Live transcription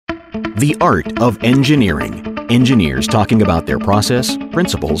The Art of Engineering. Engineers talking about their process,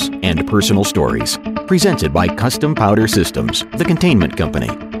 principles, and personal stories. Presented by Custom Powder Systems, the containment company.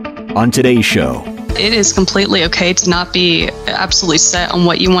 On today's show, it is completely okay to not be absolutely set on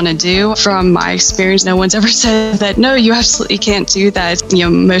what you want to do. From my experience, no one's ever said that, no, you absolutely can't do that.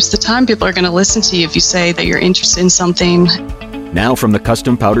 Most of the time, people are going to listen to you if you say that you're interested in something. Now from the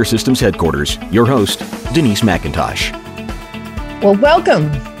Custom Powder Systems headquarters, your host, Denise McIntosh. Well, welcome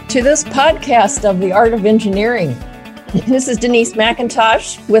to this podcast of The Art of Engineering. This is Denise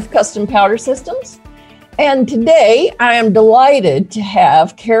McIntosh with Custom Powder Systems. And today I am delighted to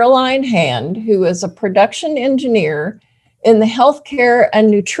have Caroline Hand, who is a production engineer in the Healthcare and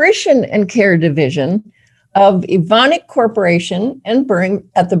Nutrition and Care Division of Evonik Corporation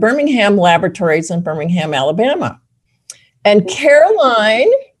at the Birmingham Laboratories in Birmingham, Alabama. And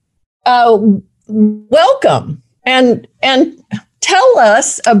Caroline, welcome. And tell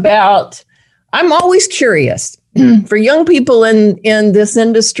us about, I'm always curious for young people in this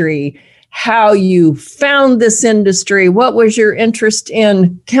industry, how you found this industry. What was your interest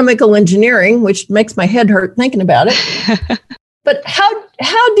in chemical engineering, which makes my head hurt thinking about it. But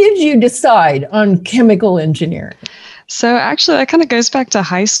how did you decide on chemical engineering? So actually, that kind of goes back to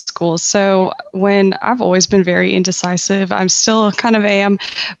high school. So when I've always been very indecisive, I'm still kind of am,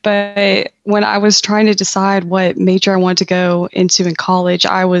 but when I was trying to decide what major I wanted to go into in college,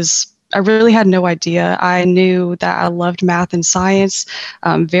 I really had no idea. I knew that I loved math and science,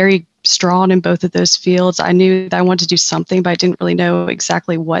 very strong in both of those fields. I knew that I wanted to do something, but I didn't really know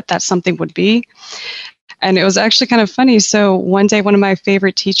exactly what that something would be. And it was actually kind of funny. So one day, one of my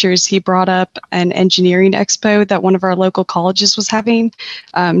favorite teachers, he brought up an engineering expo that one of our local colleges was having.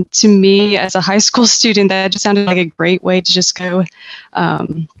 To me, as a high school student, that just sounded like a great way to just go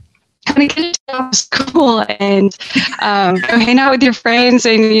kind of get out of school and go hang out with your friends.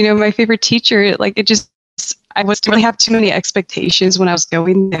 And, my favorite teacher, I didn't really have too many expectations when I was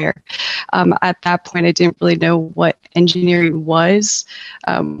going there. At that point, I didn't really know what engineering was.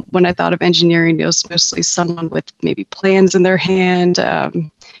 When I thought of engineering, it was mostly someone with maybe plans in their hand,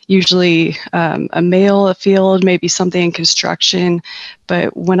 usually a field, maybe something in construction.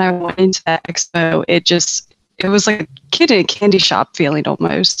 But when I went into that expo, it was like a kid in a candy shop feeling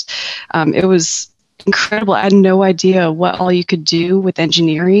almost. It was incredible. I had no idea what all you could do with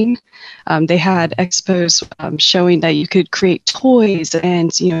engineering. They had expos showing that you could create toys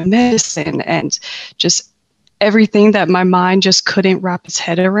and medicine and just everything that my mind just couldn't wrap its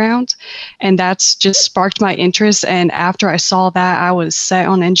head around. And that's just sparked my interest. And after I saw that, I was set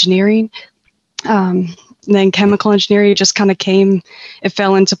on engineering. Then chemical engineering just kind of it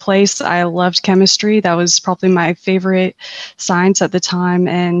fell into place. I loved chemistry. That was probably my favorite science at the time.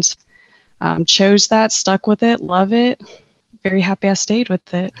 And chose that, stuck with it, love it. Very happy I stayed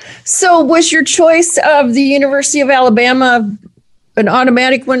with it. So was your choice of the University of Alabama an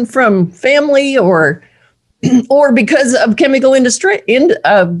automatic one from family or because of chemical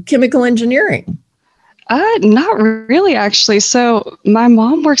engineering? Not really, actually. So my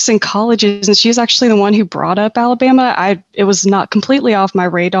mom works in colleges, and she's actually the one who brought up Alabama. It was not completely off my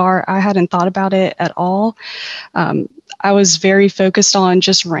radar. I hadn't thought about it at all. I was very focused on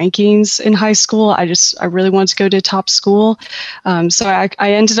just rankings in high school. I really wanted to go to a top school. So I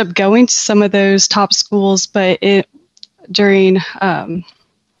ended up going to some of those top schools, but during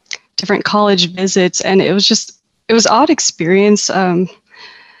different college visits, and it was odd experience.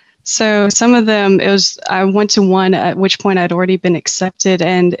 So some of them, I went to one at which point I'd already been accepted,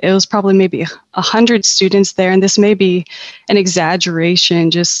 and it was probably maybe 100 students there. And this may be an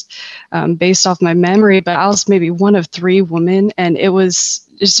exaggeration just based off my memory, but I was maybe one of 3 women, and it was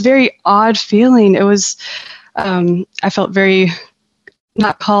just a very odd feeling. It was, I felt very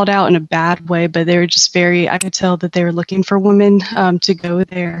not called out in a bad way, but they were just I could tell that they were looking for women to go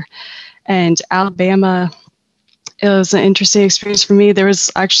there. And Alabama, it was an interesting experience for me. There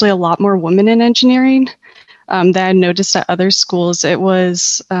was actually a lot more women in engineering that I noticed at other schools. It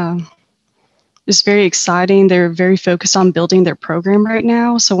was just very exciting. They're very focused on building their program right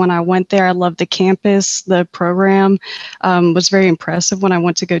now. So when I went there, I loved the campus. The program was very impressive when I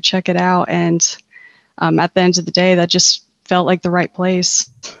went to go check it out. And at the end of the day, that just felt like the right place.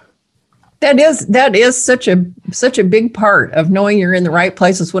 That is such a big part of knowing you're in the right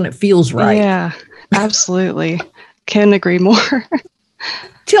places when it feels right. Yeah, absolutely. Couldn't agree more.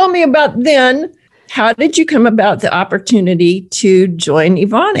 Tell me about then, how did you come about the opportunity to join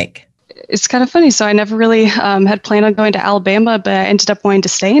Evonik? It's kind of funny. So I never really had planned on going to Alabama, but I ended up wanting to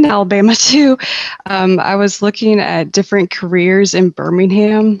stay in Alabama too. I was looking at different careers in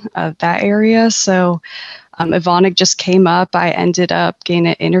Birmingham, that area. So Evonik just came up. I ended up getting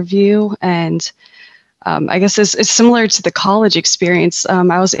an interview, and I guess it's similar to the college experience.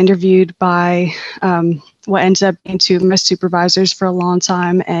 I was interviewed by what ended up being two of my supervisors for a long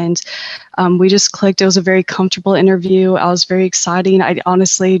time, and we just clicked. It was a very comfortable interview. I was very exciting. I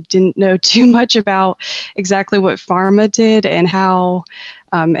honestly didn't know too much about exactly what pharma did and how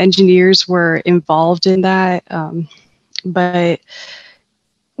engineers were involved in that. But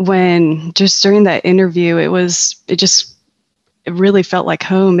when just during that interview, it really felt like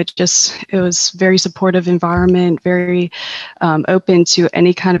home. It was very supportive environment, very open to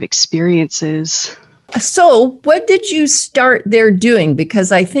any kind of experiences. So what did you start there doing?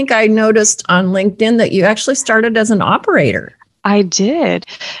 Because I think I noticed on LinkedIn that you actually started as an operator. I did.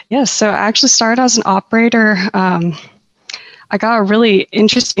 Yes. So I actually started as an operator. I got a really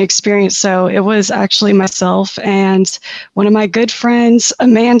interesting experience. So it was actually myself and one of my good friends,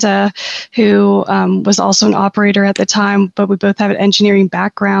 Amanda, who was also an operator at the time, but we both have engineering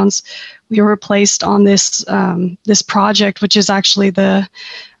backgrounds. We were placed on this project, which is actually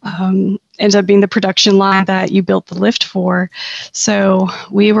ends up being the production line that you built the lift for. So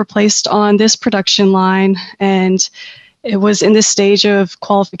we were placed on this production line, and it was in this stage of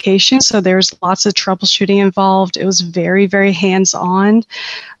qualification, so there's lots of troubleshooting involved. It was very, very hands-on.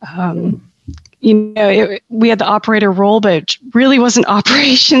 We had the operator role, but it really wasn't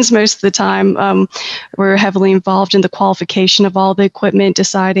operations most of the time. We were heavily involved in the qualification of all the equipment,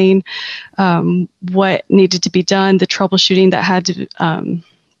 deciding what needed to be done, the troubleshooting that had to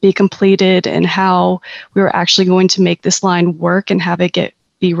be completed, and how we were actually going to make this line work and have it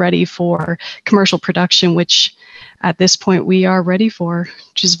be ready for commercial production, which at this point we are ready for,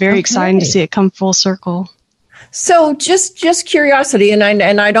 which is very exciting to see it come full circle. So just curiosity, and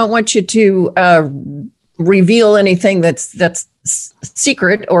I don't want you to reveal anything that's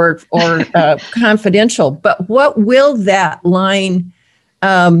secret or confidential, but what will that line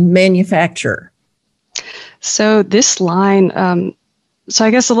manufacture? So this line, so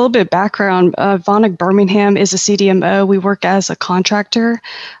I guess a little bit of background, Evonik Birmingham is a CDMO. We work as a contractor.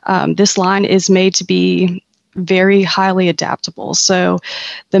 This line is made to be very highly adaptable. So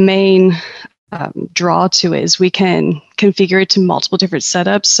the main draw to it is we can configure it to multiple different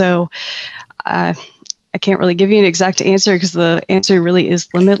setups. So I can't really give you an exact answer because the answer really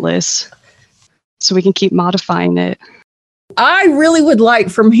is limitless. So we can keep modifying it. I really would like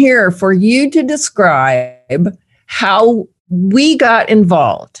from here for you to describe how we got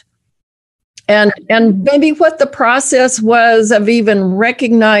involved and maybe what the process was of even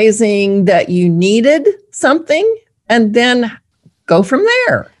recognizing that you needed something and then go from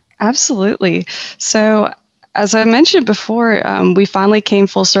there. Absolutely. So as I mentioned before, we finally came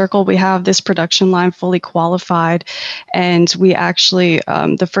full circle. We have this production line fully qualified, and we actually,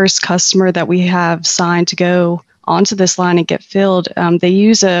 the first customer that we have signed to go onto this line and get filled, they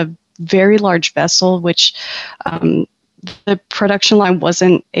use a very large vessel, which the production line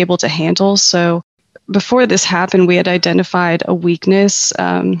wasn't able to handle. So before this happened, we had identified a weakness,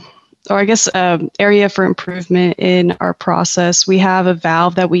 or I guess area for improvement in our process. We have a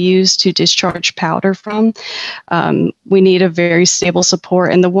valve that we use to discharge powder from. We need a very stable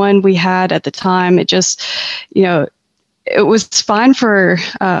support. And the one we had at the time, it just, it was fine for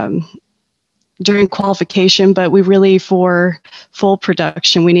during qualification, but we really, for full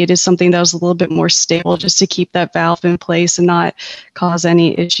production, we needed something that was a little bit more stable just to keep that valve in place and not cause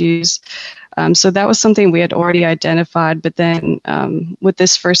any issues. So that was something we had already identified. But then with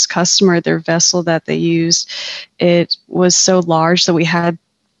this first customer, their vessel that they used, it was so large that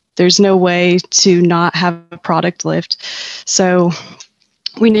there's no way to not have a product lift. So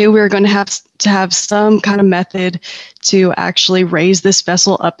we knew we were going to have some kind of method to actually raise this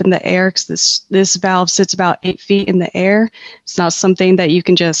vessel up in the air, because this valve sits about 8 feet in the air. It's not something that you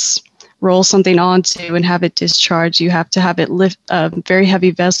can just roll something onto and have it discharge. You have to have it a very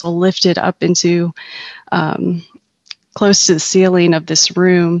heavy vessel lifted up into close to the ceiling of this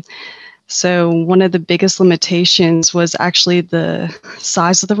room. So one of the biggest limitations was actually the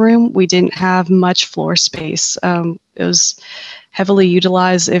size of the room. We didn't have much floor space. It was heavily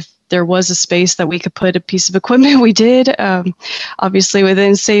utilized. If there was a space that we could put a piece of equipment, we did, obviously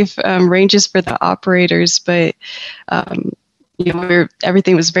within safe ranges for the operators, but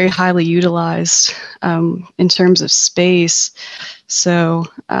everything was very highly utilized in terms of space. So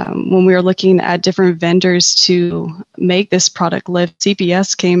when we were looking at different vendors to make this product lift,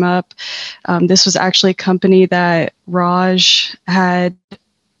 CPS came up. This was actually a company that Raj had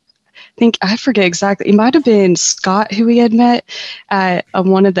think, I forget exactly. It might have been Scott who we had met at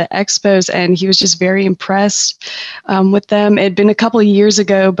one of the expos, and he was just very impressed with them. It had been a couple of years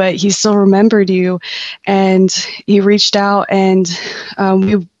ago, but he still remembered you, and he reached out, and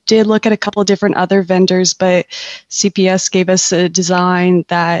we did look at a couple of different other vendors, but CPS gave us a design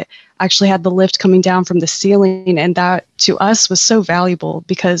that actually had the lift coming down from the ceiling, and that to us was so valuable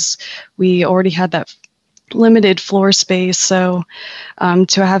because we already had that limited floor space. So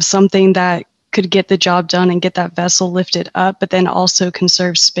to have something that could get the job done and get that vessel lifted up, but then also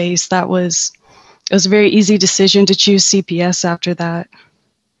conserve space, it was a very easy decision to choose CPS after that.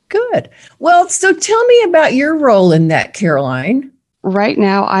 Good. Well, so tell me about your role in that, Caroline. Right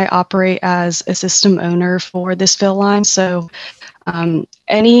now, I operate as a system owner for this fill line. So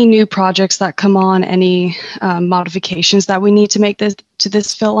any new projects that come on, any modifications that we need to make to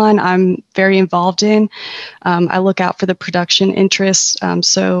this fill line, I'm very involved in. I look out for the production interests.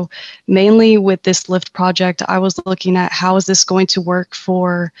 So mainly with this lift project, I was looking at how is this going to work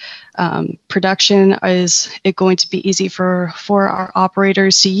for production? Is it going to be easy for our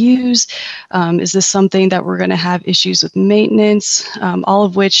operators to use? Is this something that we're going to have issues with maintenance? All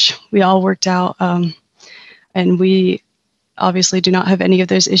of which we all worked out, and we obviously do not have any of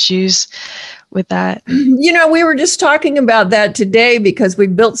those issues with that. You know, we were just talking about that today because we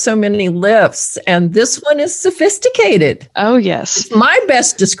built so many lifts, and this one is sophisticated. Oh, yes. It's my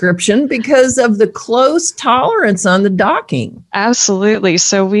best description because of the close tolerance on the docking. Absolutely.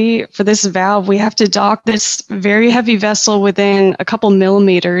 So for this valve, we have to dock this very heavy vessel within a couple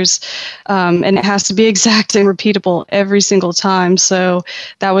millimeters, and it has to be exact and repeatable every single time. So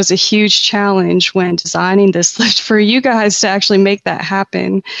that was a huge challenge when designing this lift for you guys to actually make that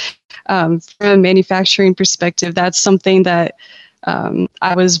happen. From a manufacturing perspective, that's something that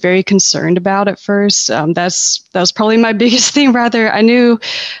I was very concerned about at first. That was probably my biggest thing. Rather, I knew,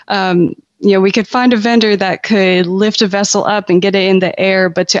 we could find a vendor that could lift a vessel up and get it in the air,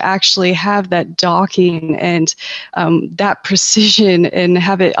 but to actually have that docking and that precision and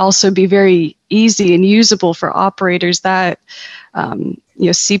have it also be very easy and usable for operators, that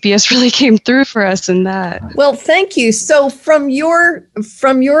CPS really came through for us in that. Well, thank you. So from your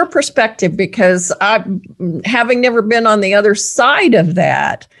perspective, because having never been on the other side of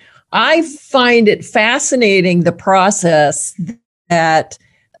that, I find it fascinating, the process that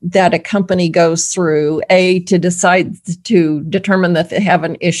a company goes through, to decide to determine that they have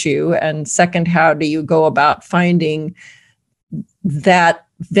an issue, and second, how do you go about finding that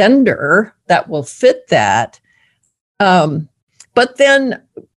vendor that will fit that? But then,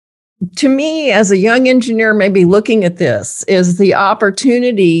 to me, as a young engineer, maybe looking at this is the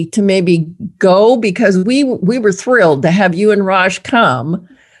opportunity to maybe go, because we were thrilled to have you and Raj come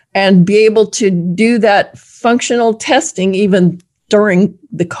and be able to do that functional testing even during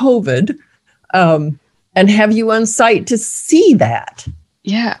the COVID, and have you on site to see that.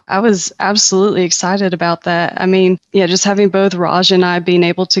 Yeah, I was absolutely excited about that. I mean, just having both Raj and I being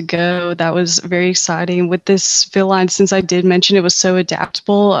able to go, that was very exciting. With this fill line, since I did mention it was so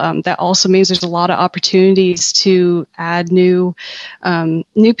adaptable, that also means there's a lot of opportunities to add new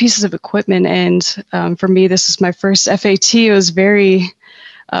pieces of equipment. And for me, this was my first FAT. It was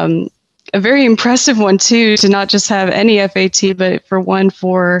a very impressive one too, to not just have any FAT, but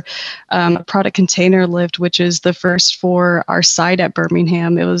for a product container lift, which is the first for our site at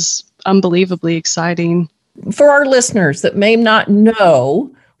Birmingham. It was unbelievably exciting. For our listeners that may not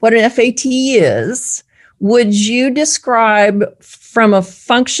know what an FAT is, would you describe from a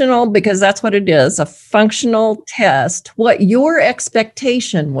functional, because that's what it is, a functional test, what your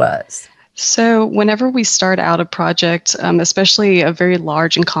expectation was? So whenever we start out a project, especially a very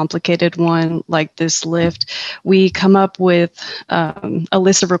large and complicated one like this lift, we come up with a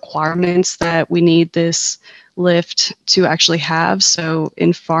list of requirements that we need this lift to actually have. So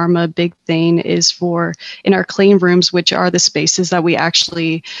in pharma, big thing is in our clean rooms, which are the spaces that we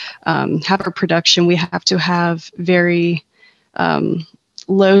actually have our production, we have to have very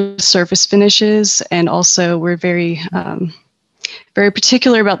low surface finishes, and also we're very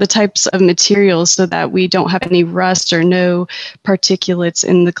particular about the types of materials so that we don't have any rust or no particulates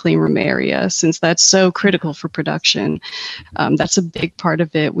in the clean room area, since that's so critical for production. That's a big part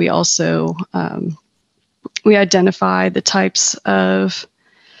of it. We also, we identify the types of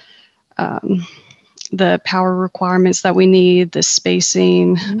the power requirements that we need, the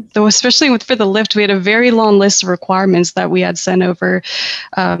spacing. Though especially for the lift, we had a very long list of requirements that we had sent over.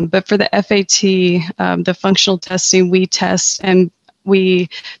 But for the FAT, the functional testing, we test and we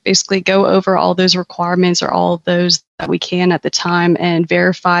basically go over all those requirements, or all of those that we can at the time, and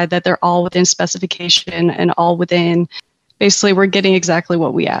verify that they're all within specification and all within basically we're getting exactly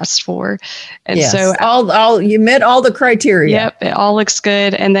what we asked for. And yes. so all you met all the criteria. Yep, it all looks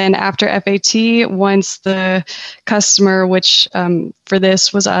good. And then after FAT, once the customer, which for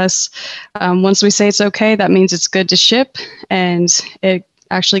this was us, once we say it's okay, that means it's good to ship, and it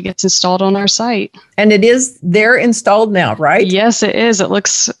actually gets installed on our site. And it is there installed now, right? Yes, it is. It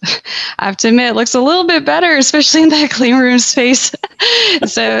looks, I have to admit, it looks a little bit better, especially in that clean room space.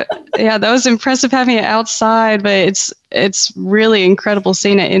 So yeah, that was impressive having it outside, but it's really incredible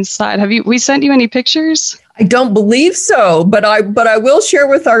seeing it inside. We sent you any pictures? I don't believe so, but I will share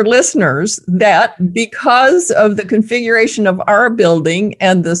with our listeners that because of the configuration of our building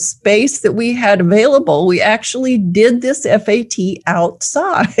and the space that we had available, we actually did this FAT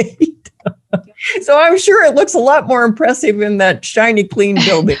outside. So I'm sure it looks a lot more impressive in that shiny, clean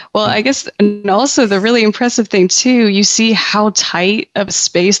building. Well, I guess, and also the really impressive thing too, you see how tight of a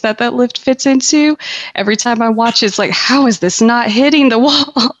space that lift fits into. Every time I watch it, it's like, how is this not hitting the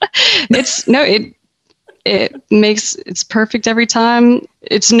wall? It's perfect every time.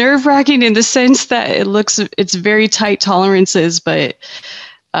 It's nerve-wracking in the sense that it's very tight tolerances, but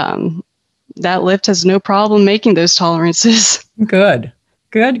that lift has no problem making those tolerances. Good.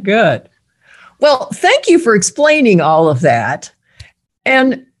 Well, thank you for explaining all of that.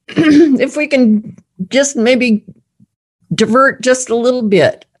 And if we can just maybe divert just a little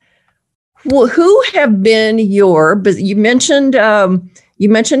bit, well, who have been you mentioned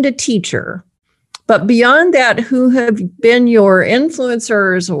a teacher, but beyond that, who have been your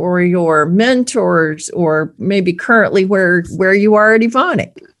influencers or your mentors, or maybe currently where you are at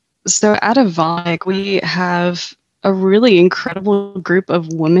Evonik? So at Evonik, we have a really incredible group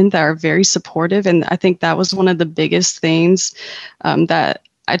of women that are very supportive. And I think that was one of the biggest things that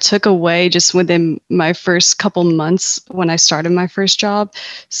I took away just within my first couple months when I started my first job.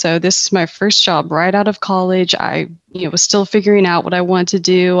 So this is my first job right out of college. I was still figuring out what I wanted to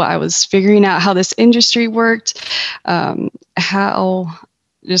do. I was figuring out how this industry worked, how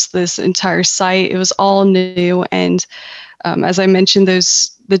just this entire site, it was all new. And as I mentioned,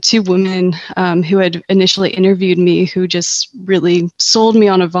 the two women who had initially interviewed me, who just really sold me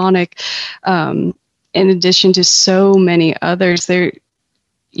on Evonik, in addition to so many others, I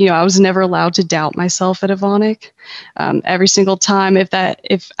was never allowed to doubt myself at Evonik. Every single time, if I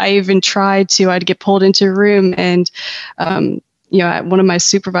even tried to, I'd get pulled into a room, and one of my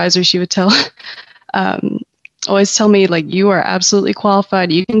supervisors, she would always tell me, like, you are absolutely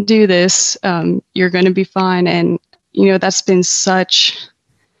qualified. You can do this. You're going to be fine. And that's been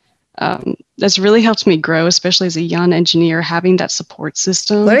that's really helped me grow, especially as a young engineer, having that support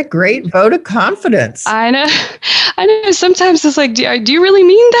system. What a great vote of confidence. I know. Sometimes it's like, do you really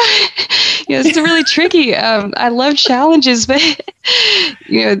mean that? It's really tricky. I love challenges, but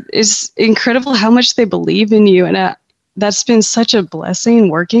it's incredible how much they believe in you. And that's been such a blessing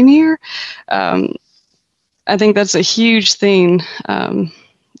working here. I think that's a huge thing that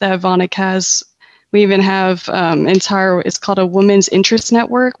Evonik has. We even have it's called a women's interest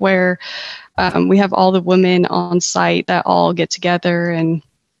network, where we have all the women on site that all get together, and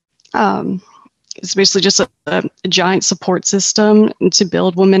it's basically just a giant support system to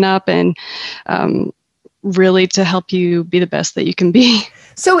build women up and really to help you be the best that you can be.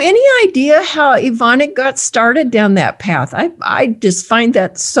 So any idea how Evonik got started down that path? I just find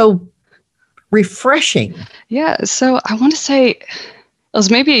that so refreshing. Yeah, so I want to say it was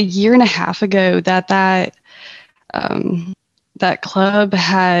maybe a year and a half ago that club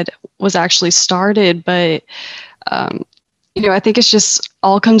was actually started, but I think it's just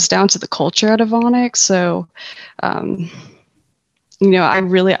all comes down to the culture at Evonik. So I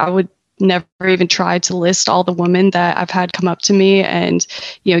would never even try to list all the women that I've had come up to me and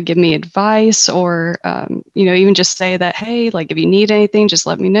give me advice, or even just say that, hey, like, if you need anything, just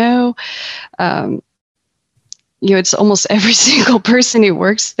let me know. It's almost every single person who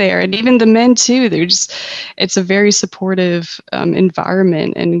works there, and even the men too. It's a very supportive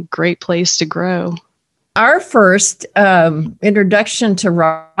environment and great place to grow. Our first introduction to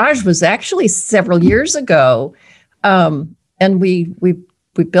Raj was actually several years ago, and we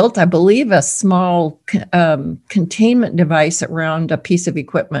built, I believe, a small containment device around a piece of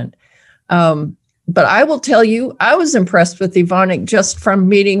equipment. But I will tell you, I was impressed with Evonik just from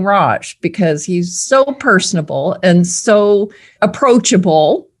meeting Raj, because he's so personable and so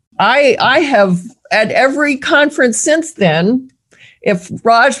approachable. I have, at every conference since then, if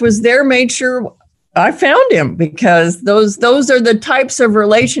Raj was there, made sure I found him, because those are the types of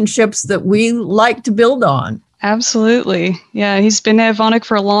relationships that we like to build on. Absolutely. Yeah, he's been at Evonik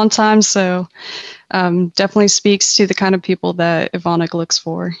for a long time, so definitely speaks to the kind of people that Evonik looks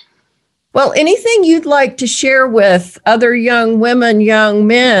for. Well, anything you'd like to share with other young women, young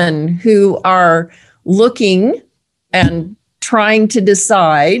men who are looking and trying to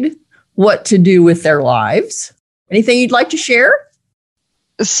decide what to do with their lives? Anything you'd like to share?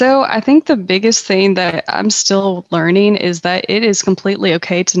 So I think the biggest thing that I'm still learning is that it is completely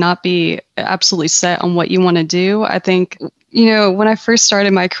okay to not be absolutely set on what you want to do. I think, when I first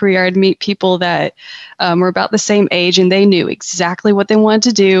started my career, I'd meet people that were about the same age and they knew exactly what they wanted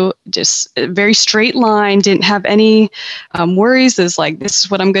to do, just a very straight line, didn't have any worries. It's like, this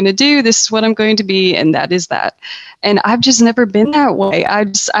is what I'm going to do, this is what I'm going to be, and that is that. And I've just never been that way. I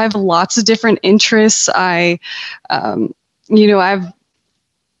have lots of different interests. I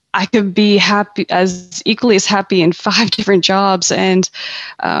could be equally as happy in 5 different jobs. And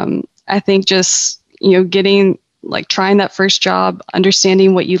I think just, trying that first job,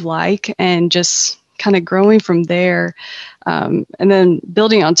 understanding what you like, and just kind of growing from there. And then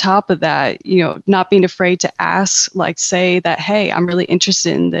building on top of that, not being afraid to ask, say that, hey, I'm really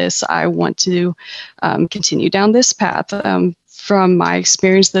interested in this. I want to continue down this path. From my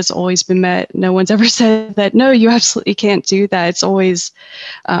experience, that's always been met. No one's ever said that, no, you absolutely can't do that. It's always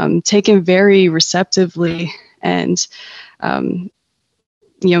taken very receptively. And,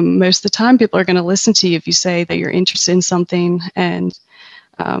 most of the time people are going to listen to you if you say that you're interested in something and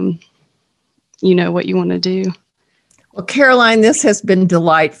you know what you want to do. Well, Caroline, this has been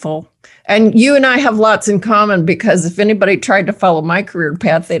delightful. And you and I have lots in common, because if anybody tried to follow my career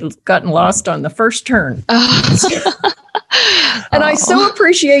path, they'd have gotten lost on the first turn. And I so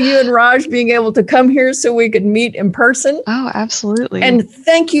appreciate you and Raj being able to come here so we could meet in person. Oh, absolutely. And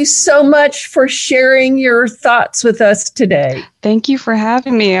thank you so much for sharing your thoughts with us today. Thank you for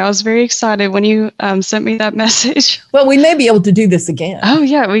having me. I was very excited when you sent me that message. Well, we may be able to do this again. Oh,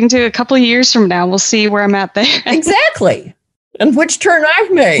 yeah. We can do it a couple of years from now. We'll see where I'm at there. Exactly. And which turn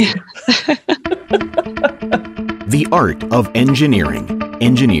I've made. The Art of Engineering.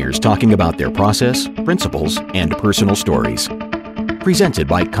 Engineers talking about their process, principles, and personal stories. Presented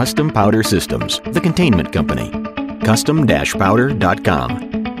by Custom Powder Systems, the containment company. custom-powder.com.